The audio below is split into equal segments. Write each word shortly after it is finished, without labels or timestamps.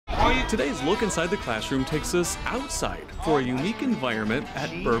Today's look inside the classroom takes us outside for a unique environment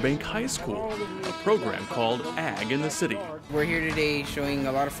at Burbank High School, a program called Ag in the City. We're here today showing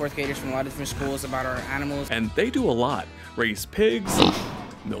a lot of fourth graders from a lot of different schools about our animals. And they do a lot: raise pigs,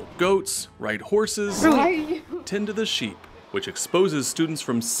 milk goats, ride horses, tend to the sheep, which exposes students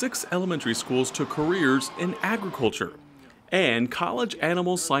from 6 elementary schools to careers in agriculture, and college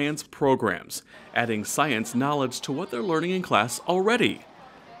animal science programs, adding science knowledge to what they're learning in class already.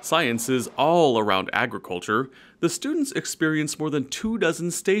 Science is all around agriculture. The students experience more than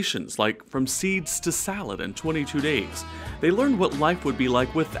 24 stations, like from seeds to salad in 22 days. They learned what life would be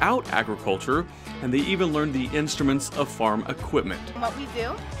like without agriculture, and they even learned the instruments of farm equipment. What we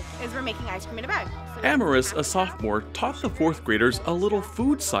do is we're making ice cream in a bag. Amaris, a sophomore, taught the 4th graders a little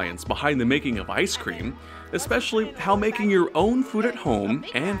food science behind the making of ice cream, especially how making your own food at home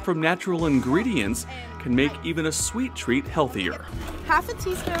and from natural ingredients can make even a sweet treat healthier. Half a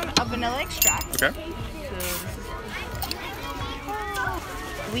teaspoon of vanilla extract. Okay.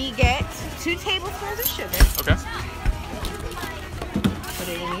 We get 2 tablespoons of sugar. Okay. Put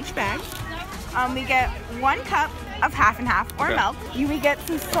it in each bag. We get 1 cup of half and half or milk. We get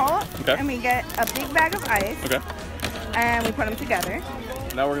some salt, and we get a big bag of ice. Okay. And we put them together.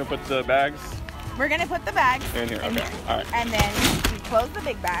 Now we're gonna put the bags. We're gonna put the bags in here. Okay. All right. And then we close the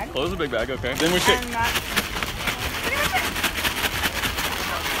big bag. Close the big bag. Okay. Then we shake. And that's pretty much it.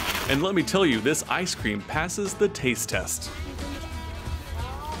 And let me tell you, this ice cream passes the taste test.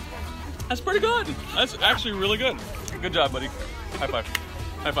 That's pretty good. That's actually really good. Good job, buddy. High five.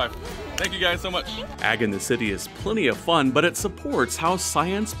 High five. Thank you guys so much. Ag in the City is plenty of fun, but it supports how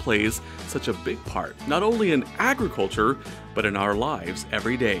science plays such a big part, not only in agriculture, but in our lives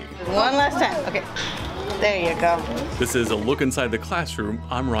every day. One last time. Okay. There you go. This is A Look Inside the Classroom.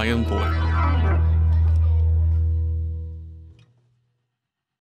 I'm Ryan Boyd.